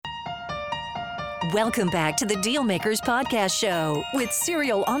Welcome back to the Dealmakers Podcast Show with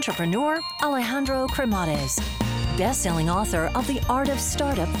serial entrepreneur Alejandro Cremades, best-selling author of The Art of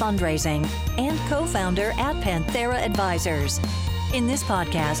Startup Fundraising and co-founder at Panthera Advisors. In this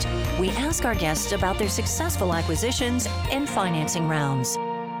podcast, we ask our guests about their successful acquisitions and financing rounds.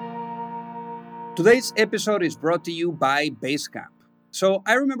 Today's episode is brought to you by Basecamp. So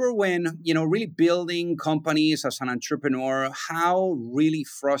I remember when, really building companies as an entrepreneur, how really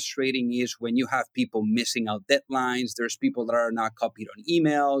frustrating it is when you have people missing out deadlines. There's people that are not copied on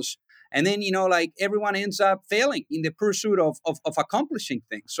emails. And then, everyone ends up failing in the pursuit of accomplishing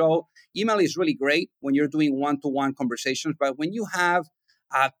things. So email is really great when you're doing one-to-one conversations. But when you have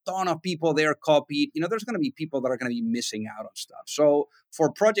a ton of people there copied, there's going to be people that are going to be missing out on stuff. So for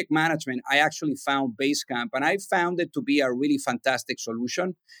project management, I actually found Basecamp, and I found it to be a really fantastic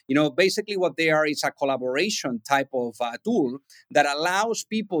solution. Basically what they are is a collaboration type of tool that allows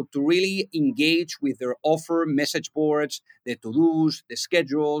people to really engage with their offer message boards, the to-dos, the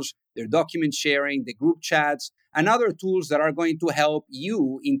schedules, their document sharing, the group chats, and other tools that are going to help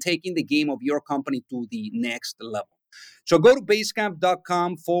you in taking the game of your company to the next level. So go to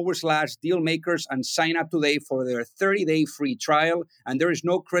basecamp.com/dealmakers and sign up today for their 30-day free trial. And there is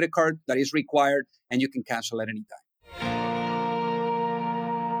no credit card that is required, and you can cancel at any time.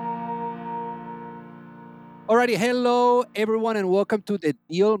 Alrighty, hello everyone, and welcome to the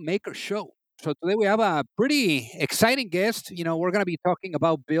Dealmaker Show. So today we have a pretty exciting guest. We're going to be talking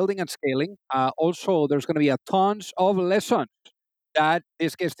about building and scaling. Also, there's going to be a tons of lessons that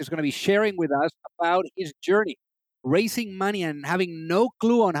this guest is going to be sharing with us about his journey, raising money and having no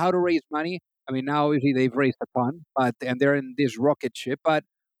clue on how to raise money. I mean, now obviously they've raised a ton, and they're in this rocket ship, but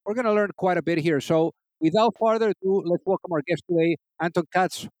we're going to learn quite a bit here. So without further ado, let's welcome our guest today, Anton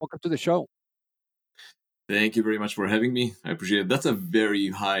Katz. Welcome to the show. Thank you very much for having me. I appreciate it. That's a very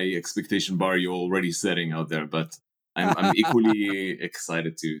high expectation bar you're already setting out there, but I'm equally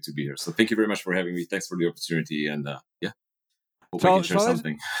excited to be here. So thank you very much for having me. Thanks for the opportunity, and hope I can share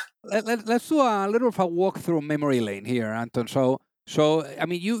something. Let's do a little of a walk through memory lane here, Anton. So I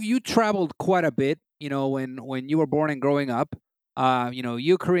mean, you traveled quite a bit. When you were born and growing up,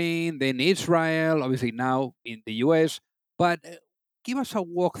 Ukraine, then Israel, obviously now in the U.S. But give us a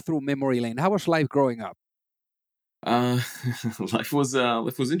walk through memory lane. How was life growing up? Life was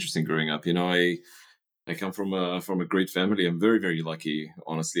interesting growing up. I come from a great family. I'm very, very lucky.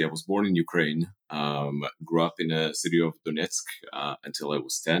 Honestly, I was born in Ukraine. Grew up in a city of Donetsk until I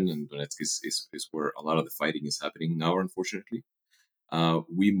was 10, and Donetsk is where a lot of the fighting is happening now, unfortunately.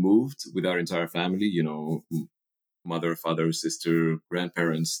 We moved with our entire family, mother, father, sister,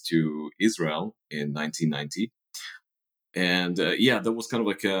 grandparents, to Israel in 1990. And that was kind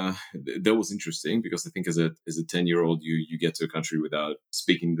of that was interesting because I think as a 10-year-old, you get to a country without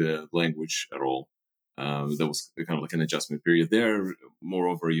speaking the language at all. That was kind of like an adjustment period there.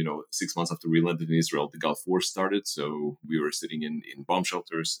 Moreover, 6 months after we landed in Israel, the Gulf War started. So we were sitting in bomb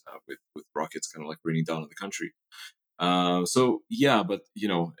shelters with rockets kind of like raining down on the country. But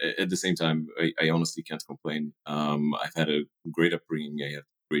at the same time, I honestly can't complain. I've had a great upbringing. I had a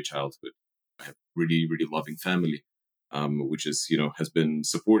great childhood. I have really, really loving family, which is, has been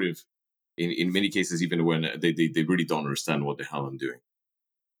supportive in many cases, even when they really don't understand what the hell I'm doing.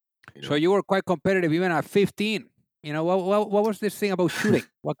 So you were quite competitive even at 15. What was this thing about shooting?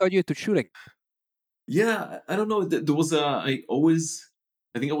 What got you into shooting? Yeah, I don't know. There was I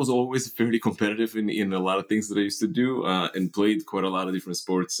think I was always fairly competitive in a lot of things that I used to do, and played quite a lot of different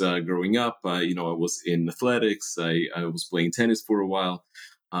sports growing up. I was in athletics. I was playing tennis for a while.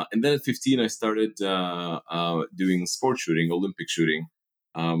 And then at 15, I started doing sport shooting, Olympic shooting.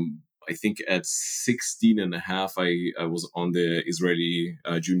 I think at 16 and a half, I was on the Israeli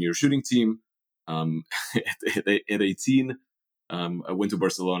junior shooting team. At 18, I went to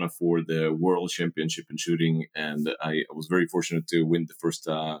Barcelona for the World Championship in shooting, and I was very fortunate to win the first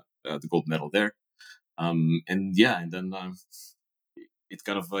the gold medal there. And then it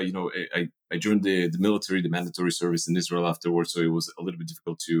kind of I joined the military, the mandatory service in Israel afterwards, so it was a little bit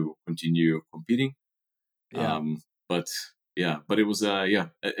difficult to continue competing. Yeah. But it was a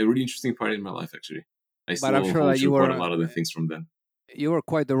really interesting part in my life, actually. I still I'm sure hold that you true quite were a lot of the things from then. You were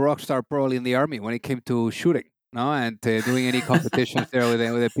quite the rock star probably in the army when it came to shooting, no, and doing any competitions there with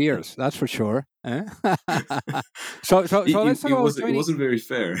the peers. That's for sure. Eh? so let's talk about joining. It wasn't very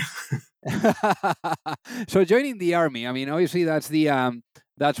fair. So joining the army, I mean, obviously that's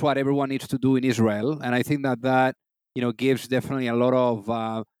what everyone needs to do in Israel, and I think that gives definitely a lot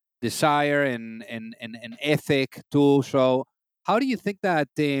of desire and ethic too. So how do you think that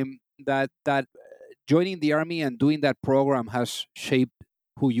that joining the army and doing that program has shaped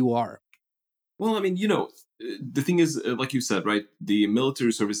who you are? Well, I mean, the thing is, like you said, right? The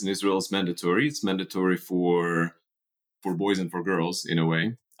military service in Israel is mandatory. It's mandatory for boys and for girls in a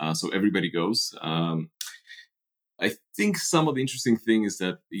way. So everybody goes. I think some of the interesting thing is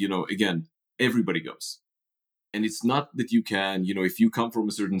that, again, everybody goes. And it's not that you can, if you come from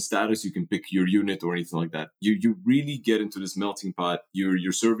a certain status, you can pick your unit or anything like that. You really get into this melting pot.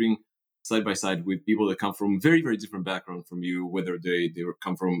 You're serving side by side with people that come from very, very different background from you, whether they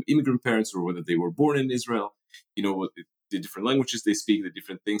come from immigrant parents or whether they were born in Israel, what the different languages they speak, the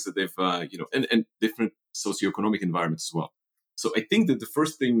different things that they've, and different socioeconomic environments as well. So I think that the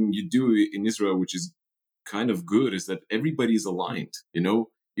first thing you do in Israel, which is kind of good, is that everybody is aligned.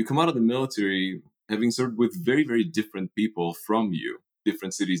 You come out of the military having served with very, very different people from you,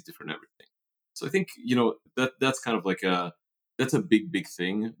 different cities, different everything. So I think, that's kind of like that's a big, big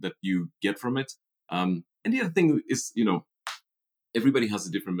thing that you get from it. And the other thing is, everybody has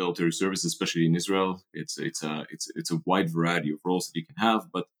a different military service, especially in Israel. It's a wide variety of roles that you can have,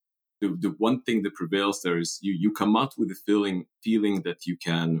 but the one thing that prevails there is you come out with a feeling that you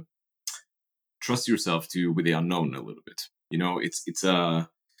can trust yourself with the unknown a little bit.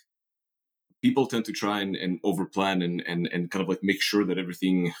 People tend to try and overplan and kind of like make sure that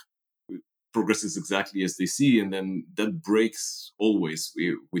everything progresses exactly as they see, and then that breaks always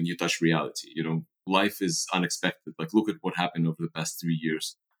when you touch reality. Life is unexpected. Like, look at what happened over the past 3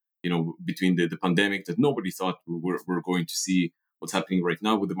 years. Between the pandemic that nobody thought we're going to see, what's happening right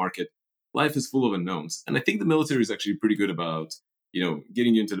now with the market. Life is full of unknowns, and I think the military is actually pretty good about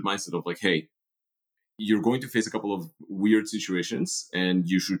getting you into the mindset of like, hey, you're going to face a couple of weird situations, and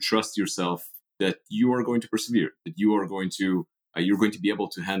you should trust yourself that you are going to persevere, that you're going to be able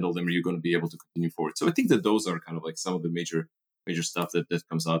to handle them, or you're going to be able to continue forward. So I think that those are kind of like some of the major stuff that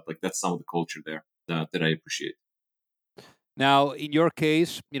comes out. Like, that's some of the culture there that I appreciate. Now, in your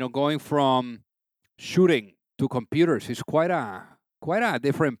case, going from shooting to computers is quite a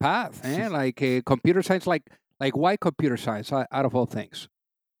different path, eh? Like computer science, like why computer science out of all things?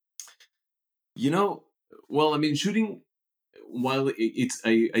 Well, I mean, shooting, while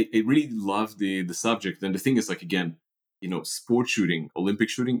I really love the subject, and the thing is, like, again, sports shooting, Olympic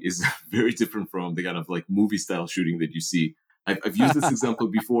shooting is very different from the kind of like movie style shooting that you see. I've used this example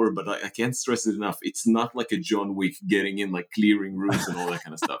before, but I can't stress it enough. It's not like a John Wick getting in, like clearing rooms and all that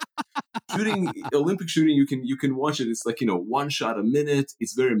kind of stuff. Olympic shooting, you can watch it. It's like, one shot a minute.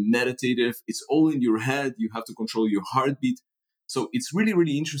 It's very meditative. It's all in your head. You have to control your heartbeat. So it's really,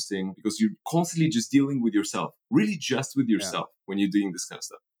 really interesting because you're constantly just dealing with yourself, really just with yourself when you're doing this kind of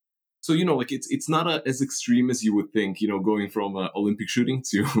stuff. So, like it's not as extreme as you would think, going from Olympic shooting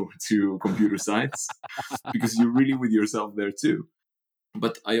to computer science, because you're really with yourself there too.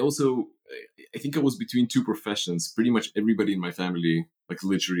 But I think I was between two professions. Pretty much everybody in my family, like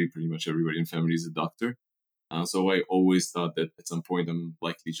literally pretty much everybody in family, is a doctor. So I always thought that at some point I'm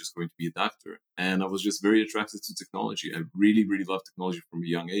likely just going to be a doctor. And I was just very attracted to technology. I really, really loved technology from a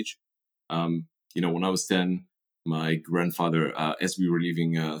young age. When I was 10, my grandfather, as we were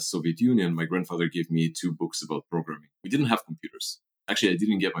leaving Soviet Union, my grandfather gave me 2 books about programming. We didn't have computers. Actually, I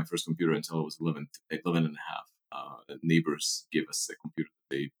didn't get my first computer until I was 11 and a half. Neighbors gave us a computer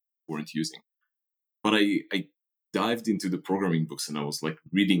that they weren't using. But I dived into the programming books, and I was like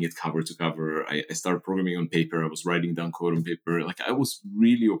reading it cover to cover. I started programming on paper. I was writing down code on paper. Like, I was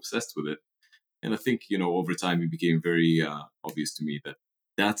really obsessed with it. And I think, over time, it became very obvious to me that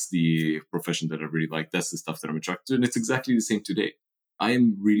that's the profession that I really like. That's the stuff that I'm attracted to. And it's exactly the same today. I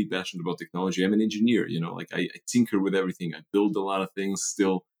am really passionate about technology. I'm an engineer, I tinker with everything. I build a lot of things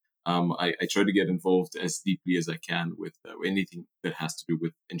still. I try to get involved as deeply as I can with anything that has to do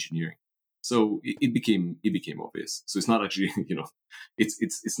with engineering. So it became obvious. So it's not actually,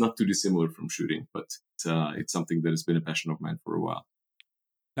 it's not too dissimilar from shooting, but it's something that has been a passion of mine for a while.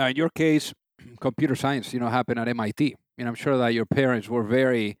 Now, in your case, computer science, happened at MIT. I'm sure that your parents were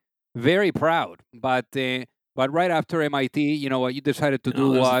very, very proud. But right after MIT, what you decided to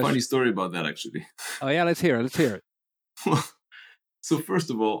do there's was a funny story about that, actually. Oh yeah, let's hear it. So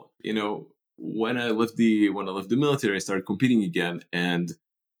first of all, when I left the military, I started competing again, and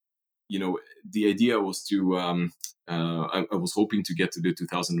the idea was to I was hoping to get to the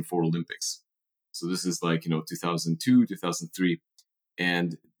 2004 Olympics. So this is like 2002, 2003,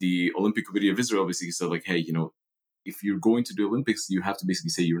 and the Olympic Committee of Israel basically said like, hey, if you're going to the Olympics, you have to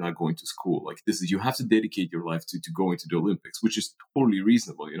basically say you're not going to school. Like, you have to dedicate your life to going to the Olympics, which is totally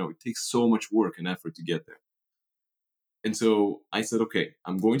reasonable. It takes so much work and effort to get there. And so I said, okay,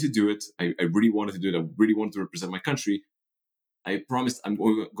 I'm going to do it. I really wanted to do it. I really wanted to represent my country. I promised I'm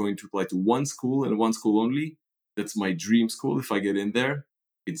going to apply to one school and one school only. That's my dream school if I get in there.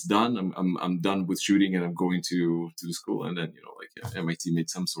 it's done. I'm done with shooting, and I'm going to the school. And then MIT made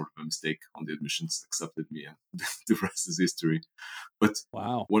some sort of a mistake on the admissions, accepted me, and the rest is history. But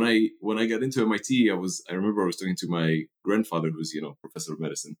Wow. when I got into MIT, I remember I was talking to my grandfather, who's professor of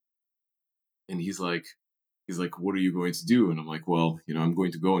medicine, and he's like, what are you going to do? And I'm like, well, I'm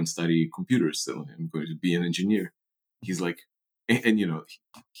going to go and study computers. So I'm going to be an engineer. He's like, and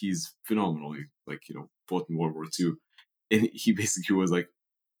he's phenomenal. He, fought in World War II, and he basically was like,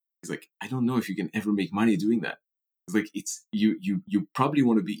 he's like, I don't know if you can ever make money doing that. It's like, it's you probably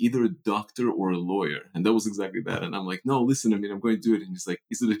want to be either a doctor or a lawyer. And that was exactly that. And I'm like, no, listen, I'm going to do it. And he's like,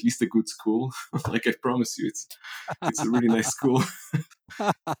 is it at least a good school? Like, I promise you, it's a really nice school.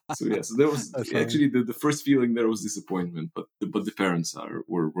 So yeah, so that was actually the first feeling. There was disappointment, but the parents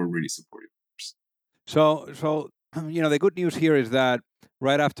were really supportive. So the good news here is that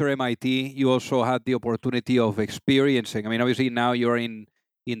right after MIT, you also had the opportunity of experiencing. I mean, obviously now you're in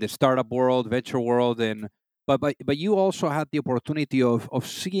the startup world, venture world, and but you also had the opportunity of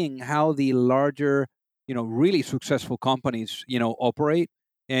seeing how the larger, really successful companies, operate.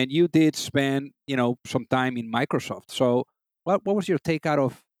 And you did spend, some time in Microsoft. So what was your take out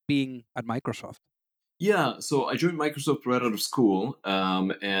of being at Microsoft? Yeah, so I joined Microsoft right out of school,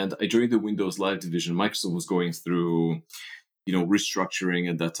 and I joined the Windows Live division. Microsoft was going through, restructuring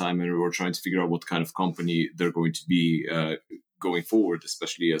at that time, and we were trying to figure out what kind of company they're going to be going forward,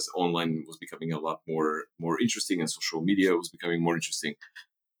 especially as online was becoming a lot more interesting and social media was becoming more interesting.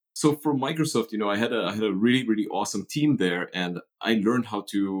 So for Microsoft, I had a really really awesome team there, and I learned how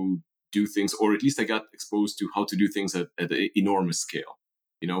to do things, or at least I got exposed to how to do things at an enormous scale.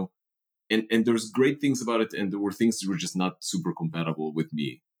 And there's great things about it, and there were things that were just not super compatible with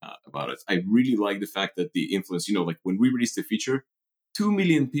me about it. I really like the fact that the influence, like when we released the feature, 2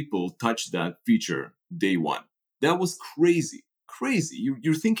 million people touched that feature day one. That was crazy.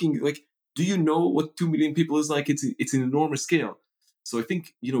 You're thinking, like, do you know what 2 million people is like? It's an enormous scale. So I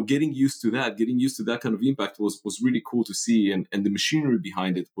think, getting used to that kind of impact was really cool to see. And the machinery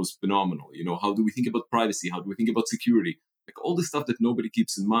behind it was phenomenal. How do we think about privacy? How do we think about security? Like all the stuff that nobody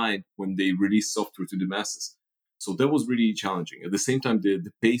keeps in mind when they release software to the masses. So that was really challenging. At the same time,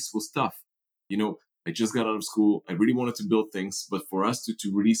 the pace was tough. I just got out of school. I really wanted to build things, but for us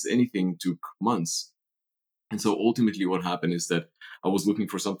to release anything took months. And so ultimately what happened is that I was looking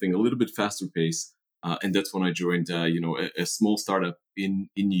for something a little bit faster pace. And that's when I joined, a small startup in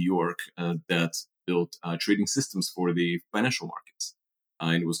New York that built trading systems for the financial markets.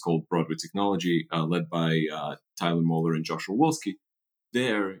 And it was called Broadway Technology, led by Tyler Moeller and Joshua Wolski.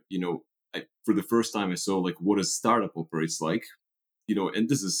 There, for the first time, I saw like what a startup operates like, and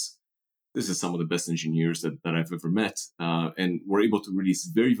this is some of the best engineers that I've ever met, and we're able to release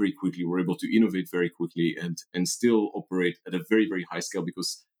very, very quickly. We're able to innovate very quickly and still operate at a very, very high scale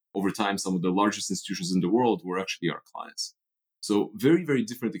because over time, some of the largest institutions in the world were actually our clients. So very, very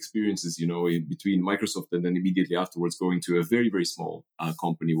different experiences, in between Microsoft and then immediately afterwards going to a very, very small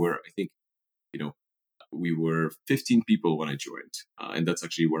company where I think, we were 15 people when I joined. And that's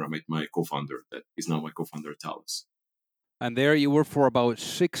actually where I met my co-founder that is now my co-founder at Talos. And there you were for about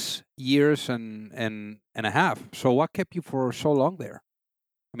 6 years and a half. So what kept you for so long there?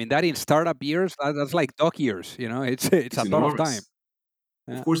 I mean, that in startup years, that's like dog years, it's a ton of time.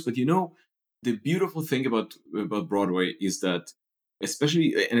 Yeah. Of course, but the beautiful thing about Broadway is that,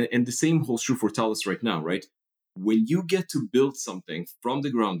 especially, and the same holds true for Talos right now, right? When you get to build something from the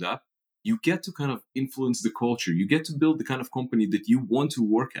ground up, you get to kind of influence the culture. You get to build the kind of company that you want to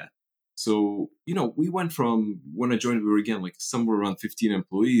work at. So, we went from, when I joined, we were again like somewhere around 15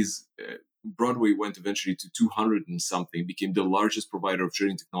 employees. Broadway went eventually to 200 and something, became the largest provider of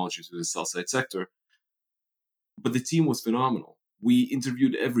trading technology to the sell-side sector. But the team was phenomenal. We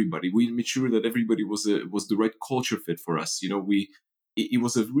interviewed everybody. We made sure that everybody was the right culture fit for us. It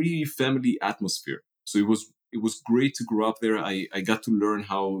was a really family atmosphere. So it was great to grow up there. I got to learn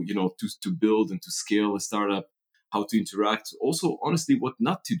how, to build and to scale a startup, how to interact. Also, honestly, what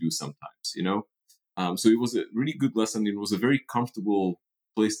not to do sometimes, So it was a really good lesson. It was a very comfortable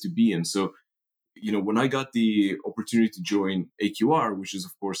place to be in. So, when I got the opportunity to join AQR, which is,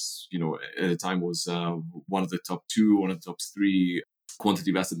 of course, at the time was one of the top 3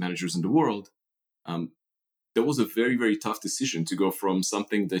 quantitative asset managers in the world, that was a very, very tough decision to go from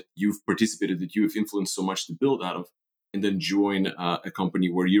something that you've participated, that you have influenced so much to build out of, and then join a company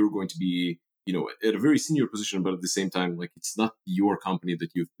where you're going to be, at a very senior position, but at the same time, like it's not your company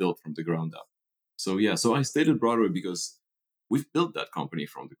that you've built from the ground up. So yeah, so I stayed at Broadway because we've built that company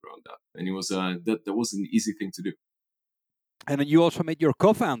from the ground up, and it was that was an easy thing to do. And then you also met your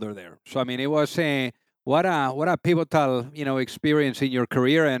co-founder there. So I mean, it was what a pivotal, experience in your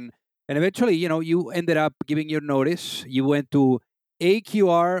career. And eventually, you ended up giving your notice. You went to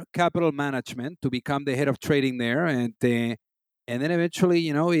AQR Capital Management to become the head of trading there. And then eventually,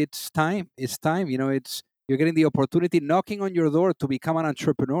 it's time, you're getting the opportunity knocking on your door to become an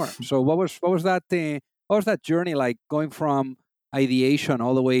entrepreneur. So what was that journey like, going from ideation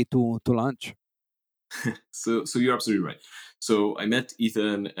all the way to launch? So you're absolutely right. So I met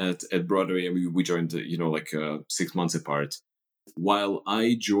Ethan at Broadway, and we joined, 6 months apart. While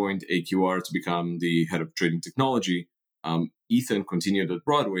I joined AQR to become the head of trading technology, Ethan continued at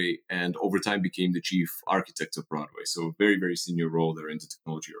Broadway and over time became the chief architect of Broadway. So a very, very senior role there in the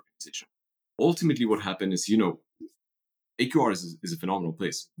technology organization. Ultimately, what happened is, AQR is a phenomenal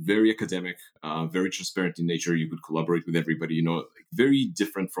place. Very academic, very transparent in nature. You could collaborate with everybody. Very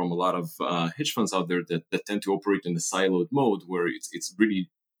different from a lot of hedge funds out there that tend to operate in a siloed mode where it's really,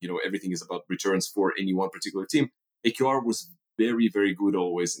 everything is about returns for any one particular team. AQR was very, very good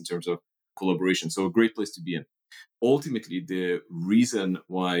always in terms of collaboration. So a great place to be in. Ultimately, the reason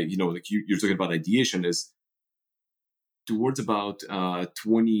why, you're talking about ideation is towards about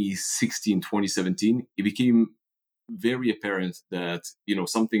 2016, 2017, it became very apparent that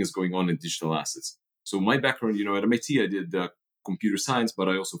something is going on in digital assets. So my background, at MIT, I did computer science, but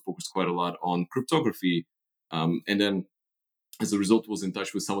I also focused quite a lot on cryptography, and then as a result, was in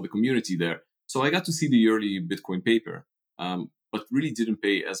touch with some of the community there. So I got to see the early Bitcoin paper, but really didn't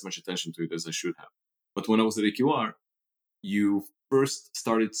pay as much attention to it as I should have. But when I was at AQR, you first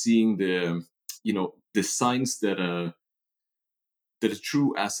started seeing the signs that a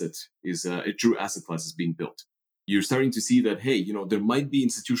true asset is a true asset class is being built. You're starting to see that, hey, there might be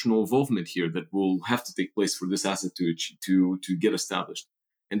institutional involvement here that will have to take place for this asset to get established.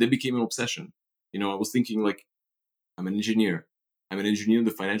 And that became an obsession. I was thinking, like, I'm an engineer. I'm an engineer in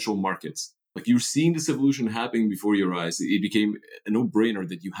the financial markets. Like, you're seeing this evolution happening before your eyes. It became a no-brainer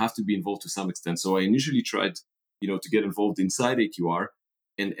that you have to be involved to some extent. So I initially tried, to get involved inside AQR,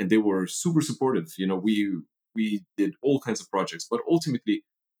 and they were super supportive. We did all kinds of projects, but ultimately,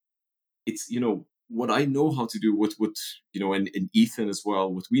 it's what I know how to do, what and Ethan as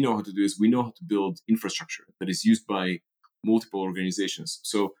well. What we know how to do is we know how to build infrastructure that is used by multiple organizations.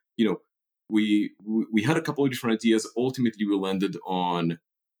 So we had a couple of different ideas. Ultimately, we landed on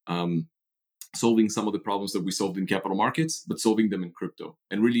solving some of the problems that we solved in capital markets, but solving them in crypto,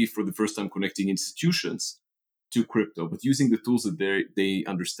 and really for the first time connecting institutions to crypto, but using the tools that they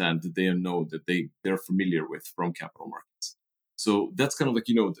understand, that they know, that they're familiar with from capital markets. So that's kind of like,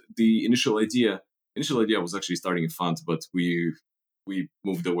 the initial idea. Initial idea was actually starting a fund, but we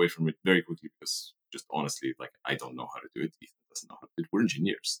moved away from it very quickly because just honestly, like, I don't know how to do it. Ethan doesn't know how to do it. We're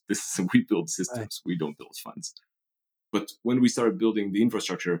engineers. We build systems. We don't build funds. But when we started building the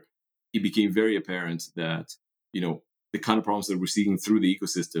infrastructure, it became very apparent that, the kind of problems that we're seeing through the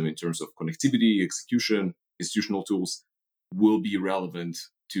ecosystem in terms of connectivity, execution, institutional tools will be relevant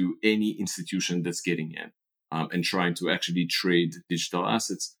to any institution that's getting in and trying to actually trade digital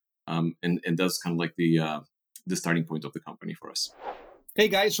assets. And that's kind of like the starting point of the company for us. Hey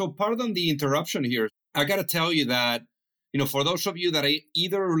guys, so pardon the interruption here. I got to tell you that, for those of you that are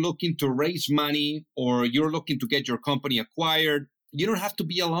either looking to raise money or you're looking to get your company acquired, you don't have to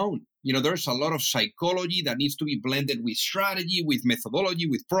be alone. There's a lot of psychology that needs to be blended with strategy, with methodology,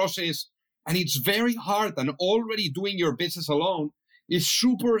 with process. And it's very hard. And already doing your business alone is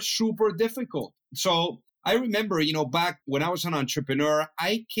super, super difficult. So I remember, back when I was an entrepreneur,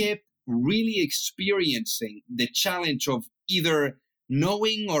 I kept really experiencing the challenge of either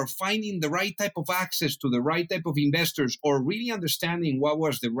knowing or finding the right type of access to the right type of investors, or really understanding what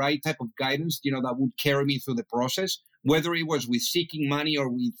was the right type of guidance, that would carry me through the process, whether it was with seeking money or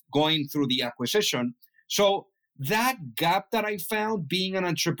with going through the acquisition. So that gap that I found being an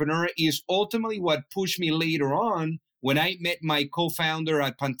entrepreneur is ultimately what pushed me later on when I met my co-founder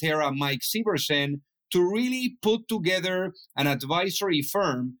at Pantera, Mike Severson, to really put together an advisory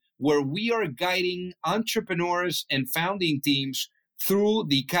firm where we are guiding entrepreneurs and founding teams through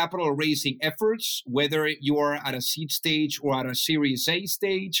the capital raising efforts, whether you are at a seed stage or at a Series A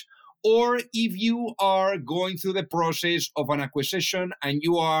stage, or if you are going through the process of an acquisition and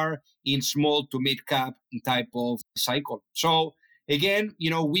you are in small to mid cap type of cycle. So again,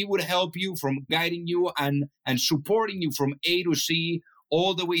 we would help you from guiding you and supporting you from A to C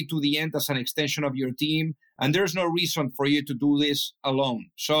all the way to the end as an extension of your team. And there's no reason for you to do this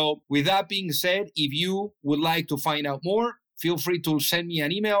alone. So with that being said, if you would like to find out more, feel free to send me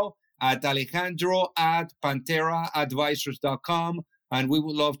an email at alejandro@panteraadvisors.com. And we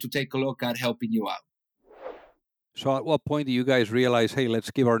would love to take a look at helping you out. So at what point do you guys realize, hey,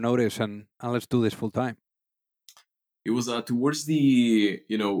 let's give our notice and let's do this full time? It was towards the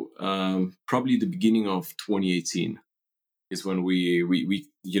probably the beginning of 2018 is when we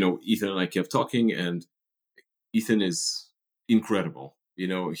Ethan and I kept talking, and Ethan is incredible.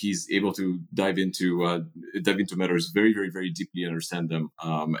 He's able to dive into matters very, very, very deeply, understand them,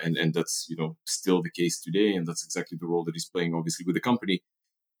 and that's still the case today, and that's exactly the role that he's playing, obviously, with the company.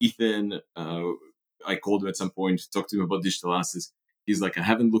 Ethan, I called him at some point, talked to him about digital assets. He's like, I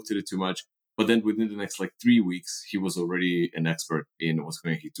haven't looked at it too much. But then within the next 3 weeks, he was already an expert in what's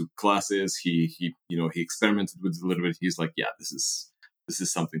going on. He took classes. He experimented with it a little bit. He's like, yeah, this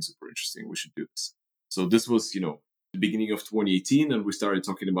is something super interesting. We should do this. So this was, the beginning of 2018, and we started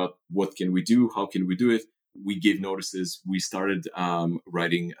talking about what can we do, how can we do it. We gave notices. We started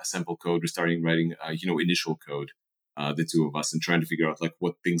writing a sample code. We started writing, initial code, the two of us, and trying to figure out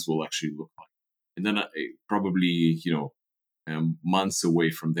what things will actually look like. And then probably, months away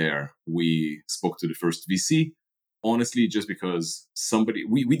from there, we spoke to the first VC. Honestly, just because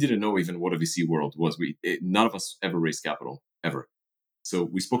we didn't know even what a VC world was. None of us ever raised capital, ever. So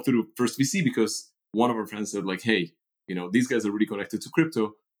we spoke to the first VC because one of our friends said, hey, these guys are really connected to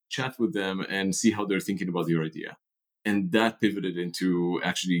crypto. Chat with them and see how they're thinking about your idea. And that pivoted into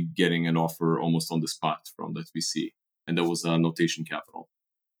actually getting an offer almost on the spot from that VC. And that was Notation Capital.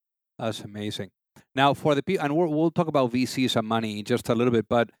 That's amazing. Now, for the people, and we'll talk about VCs and money in just a little bit,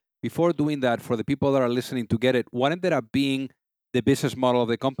 but before doing that, for the people that are listening to get it, what ended up being the business model of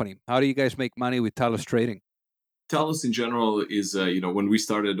the company? How do you guys make money with Talos Trading? Talos in general is, when we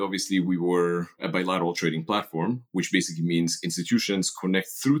started, obviously we were a bilateral trading platform, which basically means institutions connect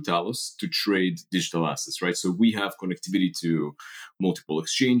through Talos to trade digital assets, right? So we have connectivity to multiple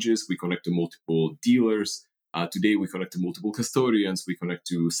exchanges, we connect to multiple dealers. Today we connect to multiple custodians, we connect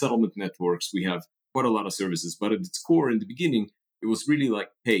to settlement networks, we have quite a lot of services. But at its core, in the beginning, it was really like,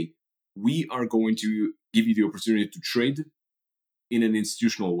 hey, we are going to give you the opportunity to trade in an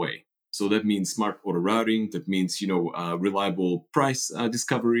institutional way. So that means smart order routing, that means, reliable price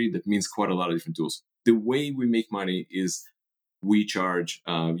discovery, that means quite a lot of different tools. The way we make money is we charge,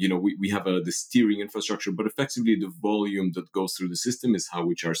 we have the steering infrastructure, but effectively the volume that goes through the system is how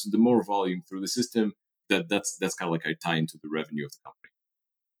we charge. So the more volume through the system, that's kind of like a tie into the revenue of the company.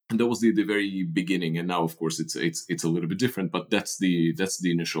 And that was the very beginning. And now, of course, it's a little bit different, but that's the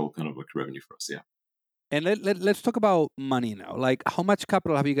initial kind of revenue for us. Yeah. And let's talk about money now. How much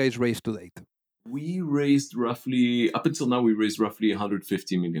capital have you guys raised to date? We raised up until now, we raised roughly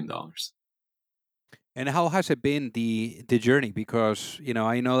 $150 million. And how has it been the journey? Because,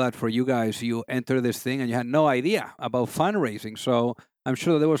 I know that for you guys, you entered this thing and you had no idea about fundraising. So I'm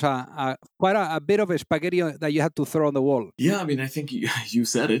sure there was quite a bit of a spaghetti that you had to throw on the wall. Yeah, I mean, I think you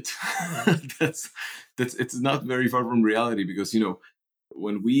said it. that's it's not very far from reality because,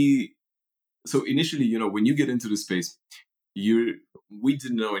 so initially, when you get into the space, we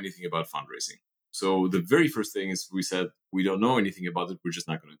didn't know anything about fundraising. So the very first thing is we said, we don't know anything about it. We're just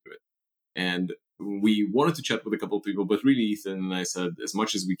not going to do it. And we wanted to chat with a couple of people, but really Ethan and I said, as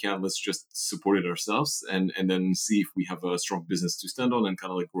much as we can, let's just support it ourselves and then see if we have a strong business to stand on and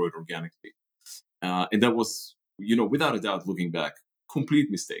kind of grow it organically. And that was, without a doubt, looking back, complete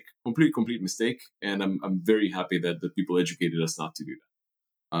mistake. And I'm very happy that the people educated us not to do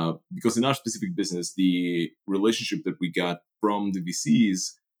that. Because in our specific business, the relationship that we got from the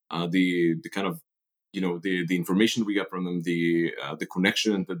VCs, the kind of, the information we got from them, the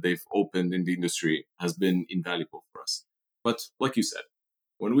connection that they've opened in the industry has been invaluable for us. But like you said,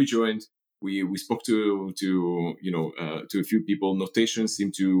 when we joined, we spoke to a few people. Notation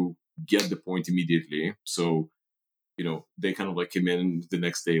seemed to get the point immediately. So, they kind of came in the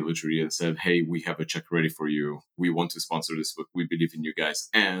next day literally and said, hey, we have a check ready for you. We want to sponsor this book. We believe in you guys.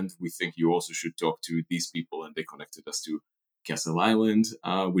 And we think you also should talk to these people. And they connected us to Castle Island,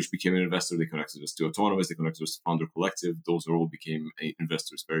 which became an investor. They connected us to Autonomous. They connected us to Founder Collective. Those all became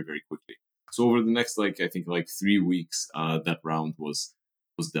investors very, very quickly. So over the next, I think 3 weeks, that round was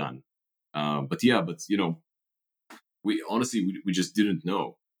done. We honestly, we just didn't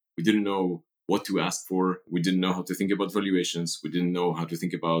know. We didn't know what to ask for. We didn't know how to think about valuations. We didn't know how to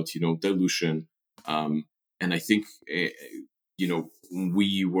think about, dilution. And I think,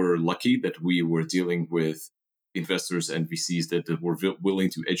 we were lucky that we were dealing with investors and VCs that were willing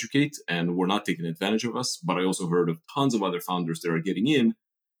to educate and were not taking advantage of us. But I also heard of tons of other founders that are getting in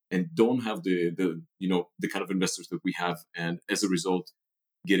and don't have the kind of investors that we have. And as a result,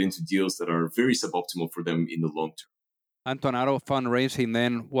 get into deals that are very suboptimal for them in the long term. Anton, out of fundraising,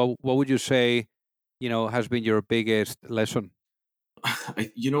 then what would you say, has been your biggest lesson?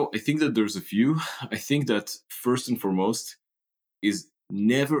 I think that there's a few. I think that first and foremost is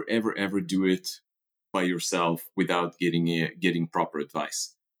never, ever, ever do it by yourself without getting proper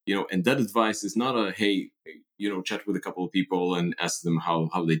advice. And that advice is not a, hey, chat with a couple of people and ask them how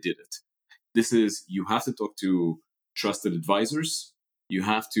they did it. This is, you have to talk to trusted advisors. You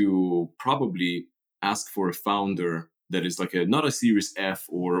have to probably ask for a founder that is like not a Series F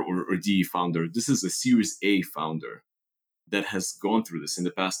or D founder. This is a Series A founder that has gone through this in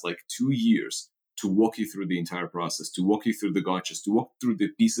the past like 2 years to walk you through the entire process, to walk you through the gotchas, to walk through the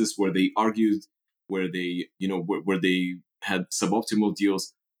pieces where they argued, where they, where they had suboptimal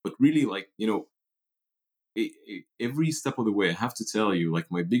deals. But really, like, every step of the way, I have to tell you, like,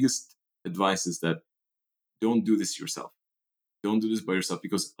 my biggest advice is that don't do this yourself. Don't do this by yourself,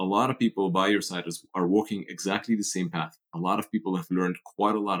 because a lot of people by your side are walking exactly the same path. A lot of people have learned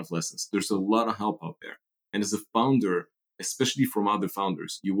quite a lot of lessons. There's a lot of help out there. And as a founder, especially from other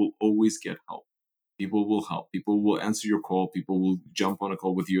founders, you will always get help. People will help. People will answer your call. People will jump on a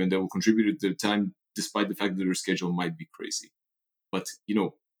call with you, and they will contribute to their time, despite the fact that their schedule might be crazy. But,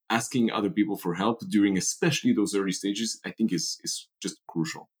 asking other people for help during especially those early stages, I think is just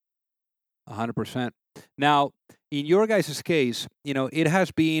crucial. 100%. Now, in your guys' case, it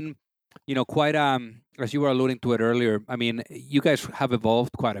has been, quite as you were alluding to it earlier. I mean, you guys have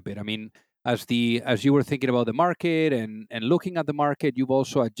evolved quite a bit. I mean, as you were thinking about the market and looking at the market, you've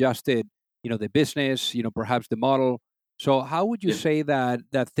also adjusted, the business, perhaps the model. So, how would you Yeah. say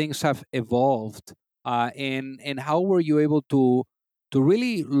that things have evolved, and how were you able to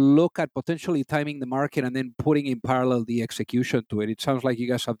really look at potentially timing the market and then putting in parallel the execution to it? It sounds like you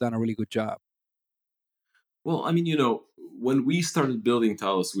guys have done a really good job. Well, I mean, when we started building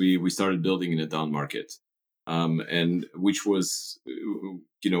Talos, we started building in a down market, and which was,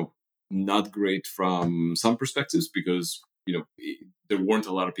 not great from some perspectives, because there weren't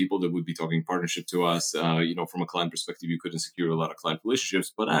a lot of people that would be talking partnership to us. From a client perspective, you couldn't secure a lot of client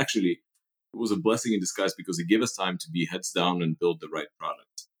relationships, but actually, it was a blessing in disguise because it gave us time to be heads down and build the right product.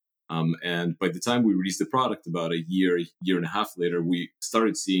 And by the time we released the product, about a year and a half later, we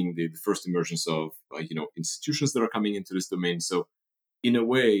started seeing the first emergence of institutions that are coming into this domain. So, in a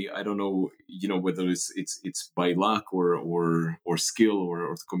way, I don't know, whether it's by luck or skill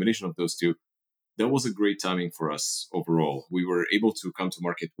or the combination of those two. That was a great timing for us overall. We were able to come to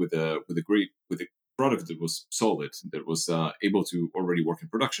market with a product that was solid, that was able to already work in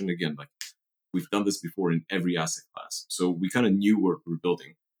production again. Like, we've done this before in every asset class, so we kind of knew what we were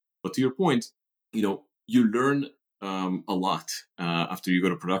building. But to your point, you learn a lot after you go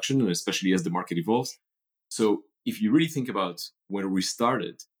to production, and especially as the market evolves. So if you really think about when we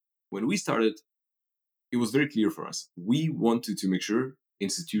started, it was very clear for us. We wanted to make sure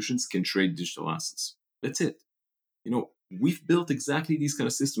institutions can trade digital assets. That's it. We've built exactly these kind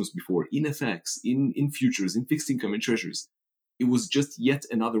of systems before in FX, in futures, in fixed income, in treasuries. It was just yet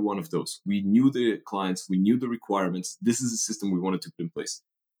another one of those. We knew the clients, we knew the requirements. This is a system we wanted to put in place.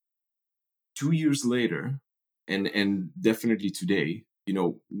 2 years later, and definitely today,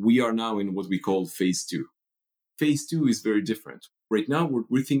 we are now in what we call phase 2. Phase 2 is very different. Right now, what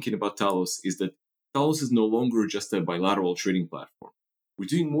we're thinking about Talos is that Talos is no longer just a bilateral trading platform. We're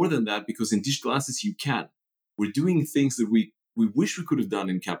doing more than that, because in digital assets, you can. We're doing things that we wish we could have done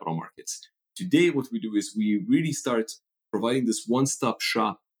in capital markets. Today, what we do is we really start providing this one-stop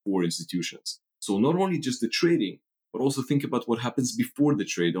shop for institutions. So not only just the trading, but also think about what happens before the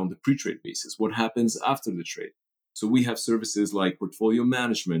trade on the pre-trade basis, what happens after the trade. So we have services like portfolio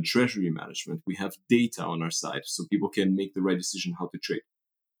management, treasury management. We have data on our side so people can make the right decision how to trade.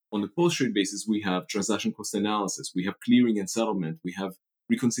 On the post-trade basis, we have transaction cost analysis. We have clearing and settlement. We have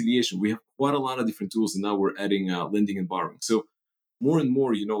reconciliation. We have quite a lot of different tools, and now we're adding lending and borrowing. So more and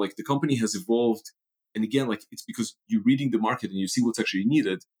more, like, the company has evolved. And again, like, it's because you're reading the market and you see what's actually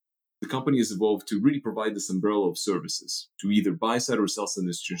needed. The company has evolved to really provide this umbrella of services to either buy side or sell side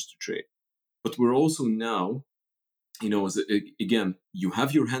institutions to trade. But we're also now, again, you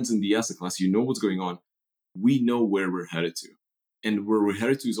have your hands in the asset class, you know what's going on. We know where we're headed to. And where we're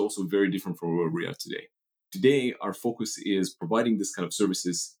headed to is also very different from where we are today. Today, our focus is providing this kind of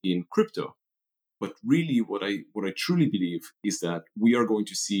services in crypto. But really, what I truly believe is that we are going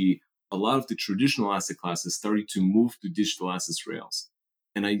to see a lot of the traditional asset classes starting to move to digital assets rails.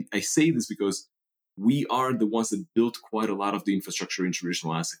 And I say this because we are the ones that built quite a lot of the infrastructure in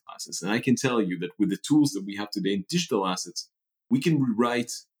traditional asset classes. And I can tell you that with the tools that we have today in digital assets, we can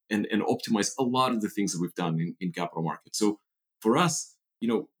rewrite and optimize a lot of the things that we've done in capital markets. So for us,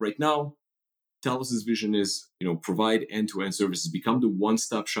 right now, Talos' vision is, provide end-to-end services, become the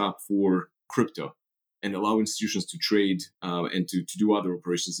one-stop shop for crypto. and allow institutions to trade and to do other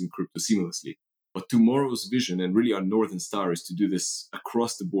operations in crypto seamlessly. But tomorrow's vision and really our Northern Star is to do this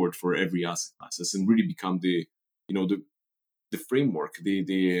across the board for every asset classes and really become the framework, the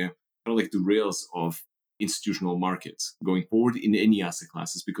kind of like the rails of institutional markets going forward in any asset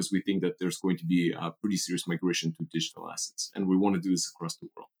classes, because we think that there's going to be a pretty serious migration to digital assets, and we want to do this across the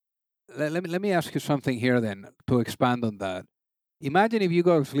world. Let me ask you something here then to expand on that. Imagine if you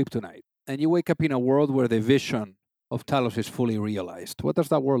go to sleep tonight and you wake up in a world where the vision of Talos is fully realized. What does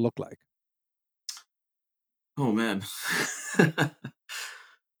that world look like? Oh man,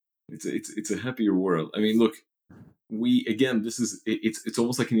 it's a happier world. I mean, look, it's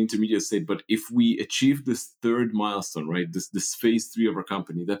almost like an intermediate state. But if we achieve this third milestone, right, this phase 3 of our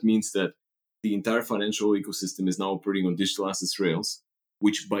company, that means that the entire financial ecosystem is now operating on digital assets rails,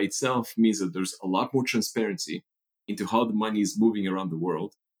 which by itself means that there's a lot more transparency into how the money is moving around the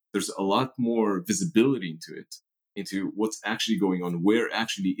world. There's a lot more visibility into it, into what's actually going on, where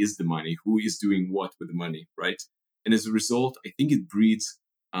actually is the money, who is doing what with the money, right? And as a result, I think it breeds,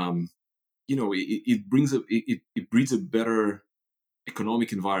 it breeds a better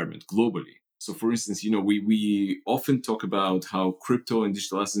economic environment globally. So, for instance, we often talk about how crypto and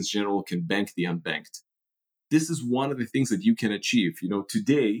digital assets in general can bank the unbanked. This is one of the things that you can achieve.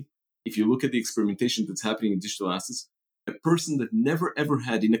 Today, if you look at the experimentation that's happening in digital assets, a person that never ever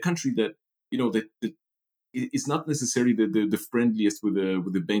had in a country that that is not necessarily the friendliest with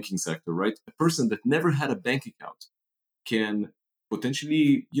the banking sector, right? A person that never had a bank account can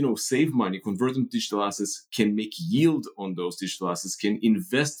potentially save money, convert them to digital assets, can make yield on those digital assets, can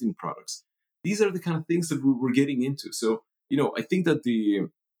invest in products. These are the kind of things that we're getting into. So I think that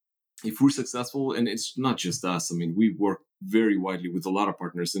if we're successful, and it's not just us, I mean, we work very widely with a lot of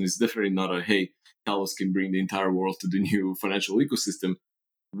partners, and it's definitely not hey, Talos can bring the entire world to the new financial ecosystem.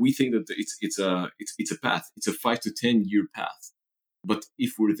 We think that it's a path. It's a 5 to 10 year path. But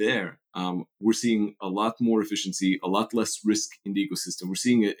if we're there, we're seeing a lot more efficiency, a lot less risk in the ecosystem. We're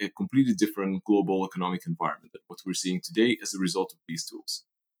seeing a completely different global economic environment than what we're seeing today as a result of these tools.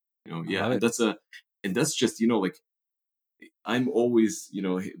 And that's just like, I'm always,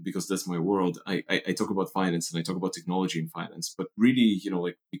 because that's my world, I talk about finance and I talk about technology in finance, but really,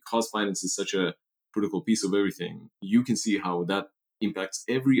 like, because finance is such a critical piece of everything, you can see how that impacts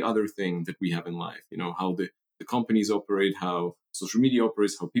every other thing that we have in life, how the companies operate, how social media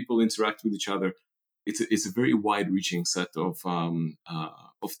operates, how people interact with each other. It's a very wide-reaching set of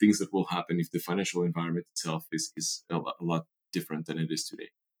things that will happen if the financial environment itself is a lot different than it is today.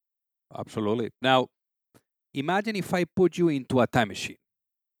 Absolutely. Now, imagine if I put you into a time machine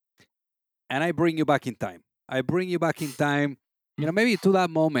and I bring you back in time. Maybe to that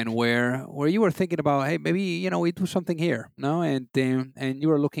moment where you were thinking about, hey, maybe, we do something here, no? And you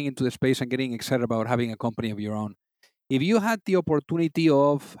were looking into the space and getting excited about having a company of your own. If you had the opportunity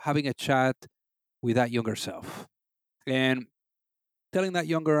of having a chat with that younger self and telling that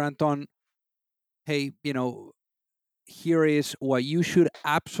younger Anton, hey, here is what you should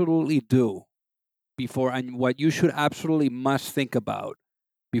absolutely do before, and what you should absolutely must think about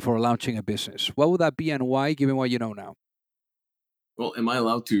before launching a business, what would that be and why, given what you know now? Well, am I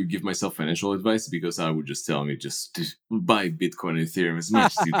allowed to give myself financial advice? Because I would just tell me just buy Bitcoin and Ethereum as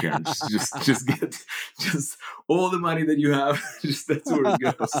much as you can. just get just all the money that you have. Just that's where it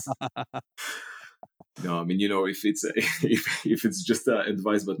goes. No, I mean, if it's if it's just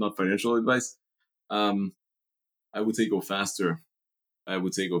advice but not financial advice, I would say go faster.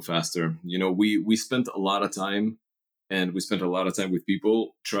 We spent a lot of time, and we spent a lot of time with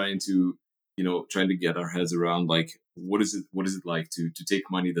people trying to get our heads around, like, what is it like to take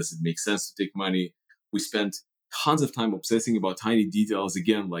money? Does it make sense to take money? We spent tons of time obsessing about tiny details,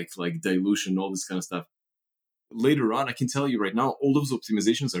 again, like dilution, all this kind of stuff. Later on, I can tell you right now, all those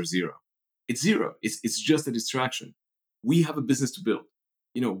optimizations are zero. It's zero. It's just a distraction. We have a business to build.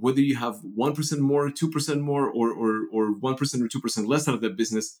 Whether you have 1% more, 2% more, or 1% or 2% less out of that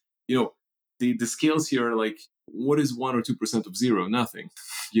business, the scales here are like, what is 1 or 2% of zero? Nothing.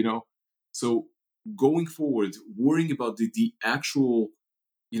 So going forward, worrying about the actual,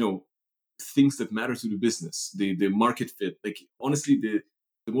 things that matter to the business, the market fit, like, honestly, the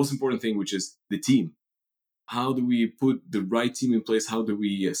most important thing, which is the team. How do we put the right team in place? How do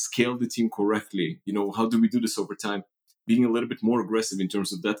we scale the team correctly? How do we do this over time? Being a little bit more aggressive in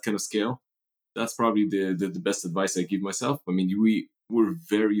terms of that kind of scale. That's probably the best advice I give myself. I mean, we're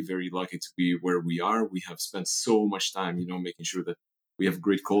very, very lucky to be where we are. We have spent so much time, making sure that we have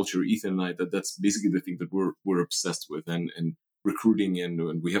great culture. Ethan and I, that's basically the thing that we're obsessed with, and recruiting,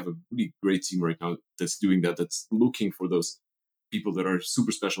 and we have a really great team right now that's doing that. That's looking for those people that are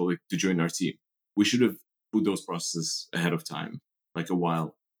super special to join our team. we should have put those processes ahead of time, like a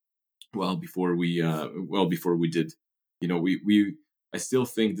while before we did. I still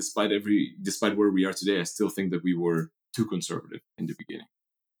think, despite where we are today, I still think that we were too conservative in the beginning.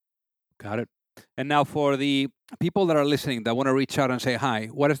 Got it. And now for the people that are listening that want to reach out and say hi,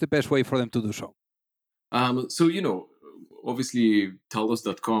 what is the best way for them to do so? So, obviously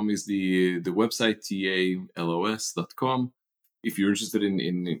talos.com is the website, talos.com. If you're interested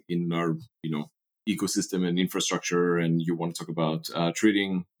in our, ecosystem and infrastructure, and you want to talk about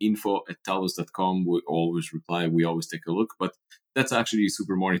trading, info@talos.com. We always reply. We always take a look. But that's actually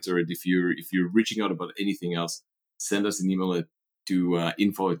super monitored. If you're reaching out about anything else, send us an email to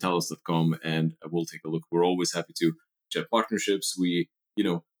info@talos.com, and we'll take a look. We're always happy to chat partnerships.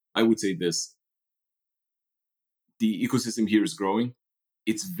 I would say this: the ecosystem here is growing.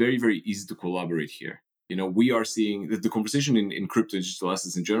 It's very, very easy to collaborate here. We are seeing that the conversation in crypto and digital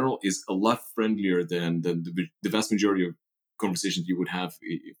assets in general is a lot friendlier than the vast majority of conversations you would have,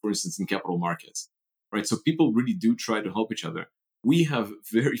 for instance, in capital markets, right? So people really do try to help each other. We have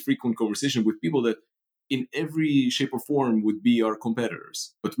very frequent conversation with people that in every shape or form would be our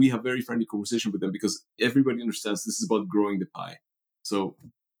competitors, but we have very friendly conversation with them because everybody understands this is about growing the pie. So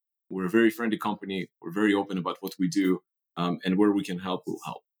we're a very friendly company. We're very open about what we do, and where we can help, we'll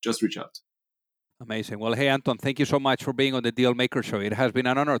help. Just reach out. Amazing. Well, hey, Anton, thank you so much for being on the Deal Maker Show. It has been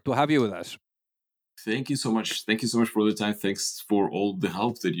an honor to have you with us. Thank you so much. Thank you so much for the time. Thanks for all the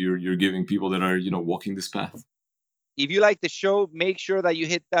help that you're giving people that are, walking this path. If you like the show, make sure that you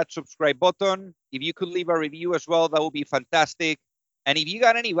hit that subscribe button. If you could leave a review as well, that would be fantastic. And if you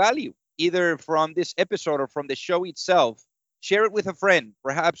got any value, either from this episode or from the show itself, share it with a friend.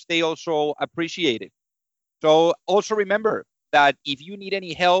 Perhaps they also appreciate it. So also remember that if you need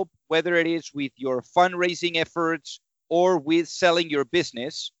any help, whether it is with your fundraising efforts or with selling your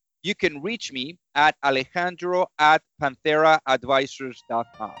business, you can reach me at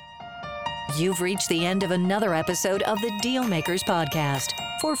alejandro@pantheraadvisors.com. You've reached the end of another episode of the Deal Makers podcast.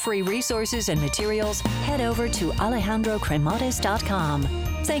 For free resources and materials, head over to alejandrocremades.com.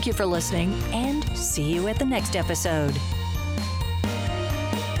 Thank you for listening, and see you at the next episode.